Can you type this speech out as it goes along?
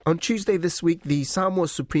On Tuesday this week, the Samoa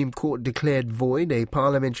Supreme Court declared void a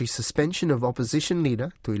parliamentary suspension of opposition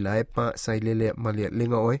leader Tuilaepa Sailele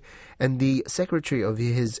Malialingaoi and the secretary of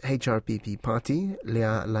his HRPP party,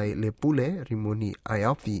 Lea Lepule Rimoni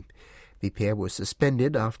Aiapi. The pair were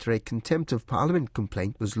suspended after a contempt of parliament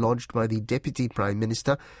complaint was lodged by the Deputy Prime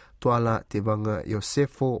Minister, Tuala Tevanga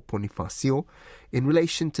Josefo Bonifacio, in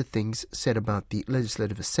relation to things said about the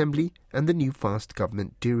Legislative Assembly and the new FAST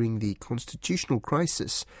government during the constitutional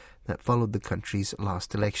crisis that followed the country's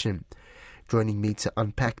last election. Joining me to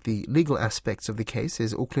unpack the legal aspects of the case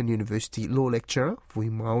is Auckland University law lecturer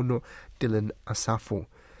Fuimauno Dylan Asafo.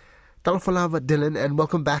 Talafalava Dylan, and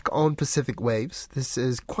welcome back on Pacific Waves. This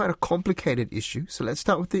is quite a complicated issue, so let's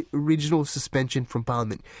start with the original suspension from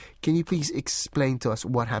Parliament. Can you please explain to us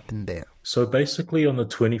what happened there? So basically on the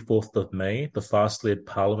 24th of May, the FAST-led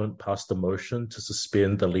Parliament passed a motion to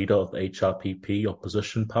suspend the leader of the HRPP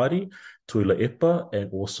opposition party, Tuilaepa,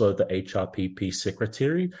 and also the HRPP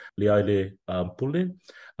secretary, Leile Pule,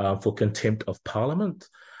 for contempt of Parliament.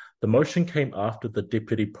 The motion came after the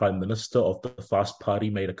Deputy Prime Minister of the FAST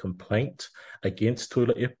Party made a complaint against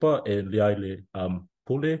Tuilaepa and Leile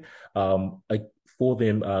Pule for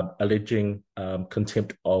them alleging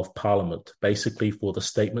contempt of Parliament, basically for the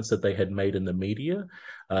statements that they had made in the media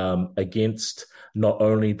against not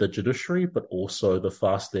only the judiciary, but also the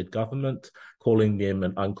FAST-led government, calling them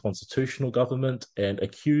an unconstitutional government and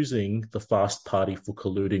accusing the FAST Party for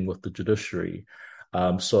colluding with the judiciary.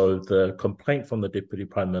 So the complaint from the Deputy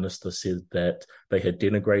Prime Minister said that they had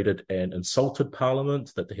denigrated and insulted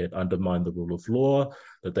Parliament, that they had undermined the rule of law,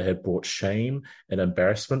 that they had brought shame and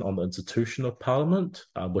embarrassment on the institution of Parliament,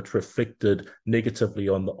 which reflected negatively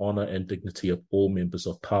on the honour and dignity of all members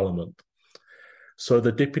of Parliament. So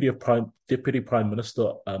the Deputy Prime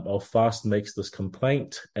Minister of FAST makes this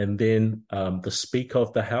complaint, and then the Speaker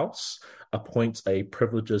of the House appoints a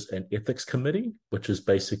Privileges and Ethics Committee, which is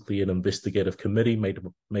basically an investigative committee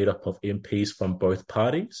made up of MPs from both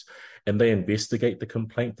parties, and they investigate the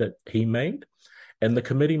complaint that he made. And the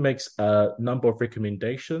committee makes a number of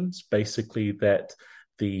recommendations, basically that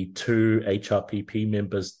the two HRPP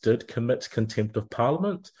members did commit contempt of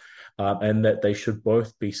Parliament, and that they should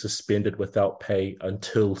both be suspended without pay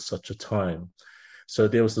until such a time. So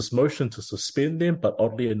there was this motion to suspend them, but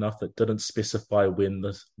oddly enough, it didn't specify when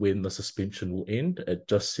the suspension will end. It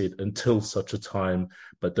just said until such a time,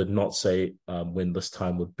 but did not say when this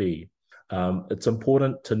time would be. It's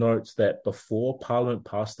important to note that before Parliament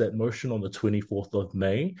passed that motion on the 24th of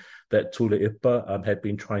May, that Tuilaepa had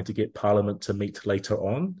been trying to get Parliament to meet later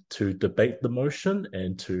on to debate the motion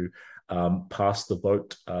and to pass the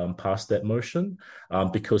vote, pass that motion,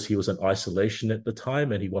 because he was in isolation at the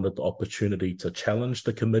time and he wanted the opportunity to challenge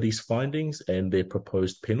the committee's findings and their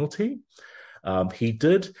proposed penalty. He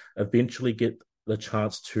did eventually get the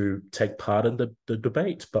chance to take part in the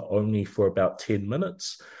debate, but only for about 10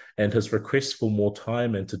 minutes. And his request for more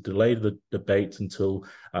time and to delay the debate until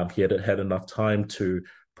he had enough time to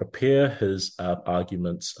prepare his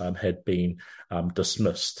arguments had been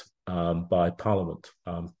dismissed by Parliament,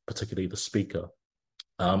 particularly the Speaker.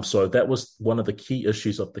 So that was one of the key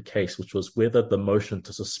issues of the case, which was whether the motion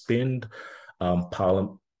to suspend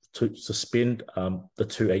Parliament, to suspend the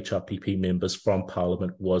two HRPP members from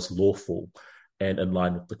Parliament was lawful and in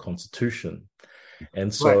line with the Constitution.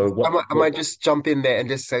 And so, right. I might just jump in there and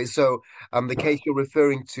just say, so the case you're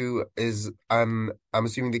referring to is, I'm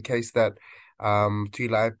assuming the case that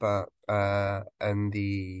Tuilaepa and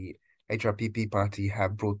the HRPP party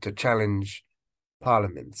have brought to challenge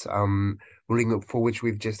Parliament, ruling for which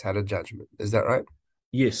we've just had a judgment. Is that right?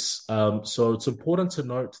 Yes. So it's important to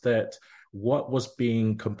note that what was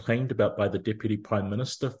being complained about by the Deputy Prime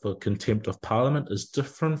Minister for contempt of Parliament is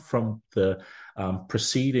different from the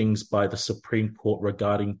proceedings by the Supreme Court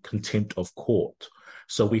regarding contempt of court.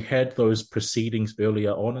 So we had those proceedings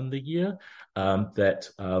earlier on in the year that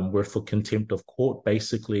were for contempt of court,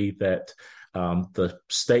 basically that the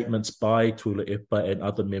statements by Tuilaepa and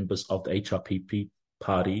other members of the HRPP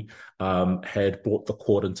party had brought the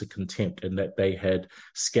court into contempt and that they had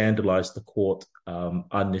scandalized the court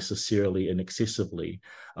unnecessarily and excessively.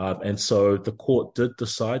 And so the court did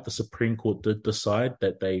decide, the Supreme Court did decide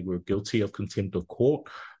that they were guilty of contempt of court,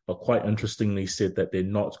 but quite interestingly said that they're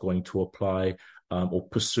not going to apply or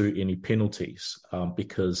pursue any penalties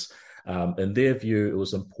because in their view, it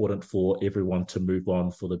was important for everyone to move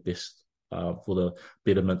on for the best, for the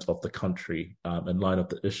betterment of the country, in light of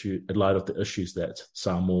the issues that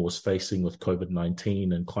Samoa was facing with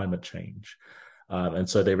COVID-19 and climate change. And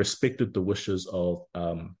so they respected the wishes of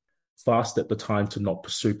FAST at the time to not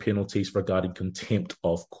pursue penalties regarding contempt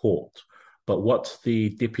of court. But what the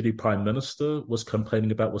Deputy Prime Minister was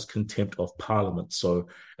complaining about was contempt of Parliament. So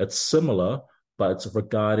it's similar, but it's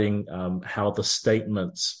regarding how the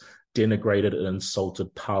statements denigrated and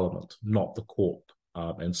insulted Parliament, not the court.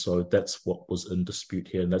 And so that's what was in dispute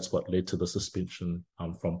here, and that's what led to the suspension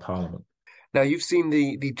from Parliament. Now, you've seen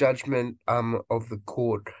the judgment of the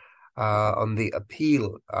court on the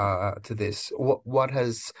appeal to this. What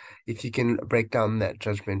has, if you can break down that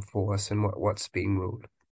judgment for us and what's being ruled?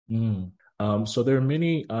 So there are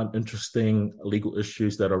many interesting legal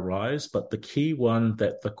issues that arise, but the key one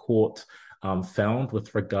that the court found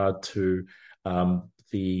with regard to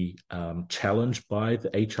the challenge by the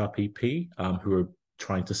HRPP, who are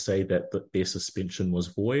trying to say that their suspension was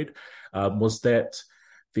void, was that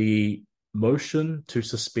the motion to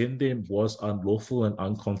suspend them was unlawful and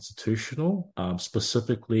unconstitutional,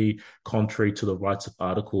 specifically contrary to the rights of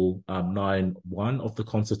Article 9(1) of the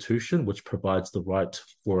Constitution, which provides the right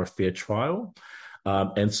for a fair trial.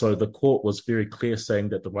 And so the court was very clear, saying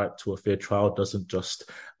that the right to a fair trial doesn't just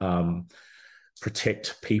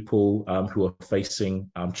protect people who are facing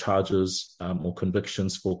charges or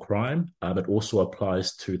convictions for crime. It also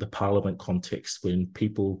applies to the Parliament context when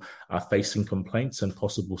people are facing complaints and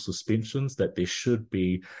possible suspensions, that there should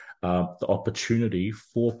be the opportunity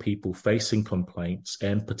for people facing complaints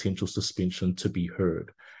and potential suspension to be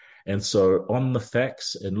heard. And so on the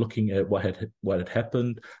facts and looking at what had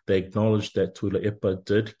happened, they acknowledged that Tuila Epa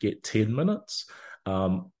did get 10 minutes.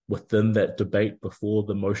 Within that debate before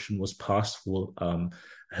the motion was passed for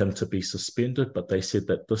him to be suspended, but they said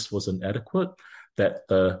that this was inadequate, that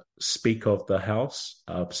the Speaker of the House,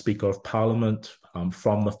 Speaker of Parliament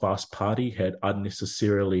from the Fast Party had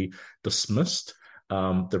unnecessarily dismissed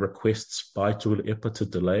the requests by Tuila Epa to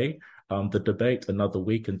delay the debate another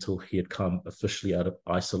week until he had come officially out of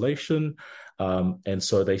isolation. And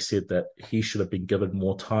so they said that he should have been given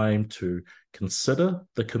more time to consider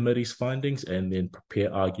the committee's findings and then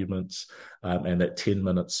prepare arguments, and that 10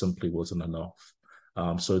 minutes simply wasn't enough.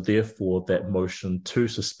 So therefore, that motion to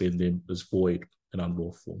suspend them is void and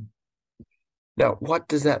unlawful. Now, what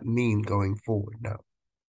does that mean going forward now?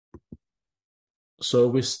 So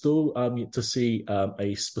we're still yet to see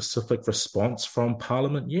a specific response from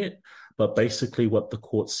Parliament yet. But basically what the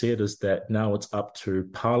court said is that now it's up to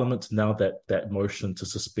Parliament, now that that motion to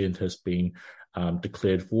suspend has been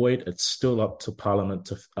declared void, it's still up to Parliament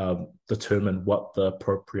to determine what the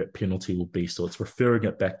appropriate penalty will be. So it's referring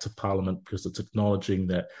it back to Parliament because it's acknowledging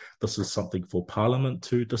that this is something for Parliament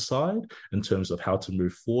to decide in terms of how to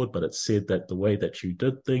move forward. But it said that the way that you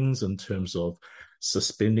did things in terms of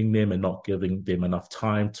suspending them and not giving them enough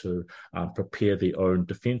time to prepare their own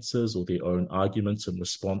defences or their own arguments in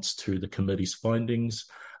response to the committee's findings,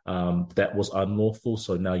 that was unlawful.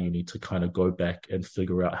 So now you need to kind of go back and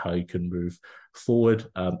figure out how you can move forward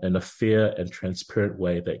in a fair and transparent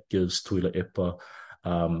way that gives Tuila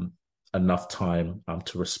Epa enough time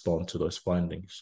to respond to those findings.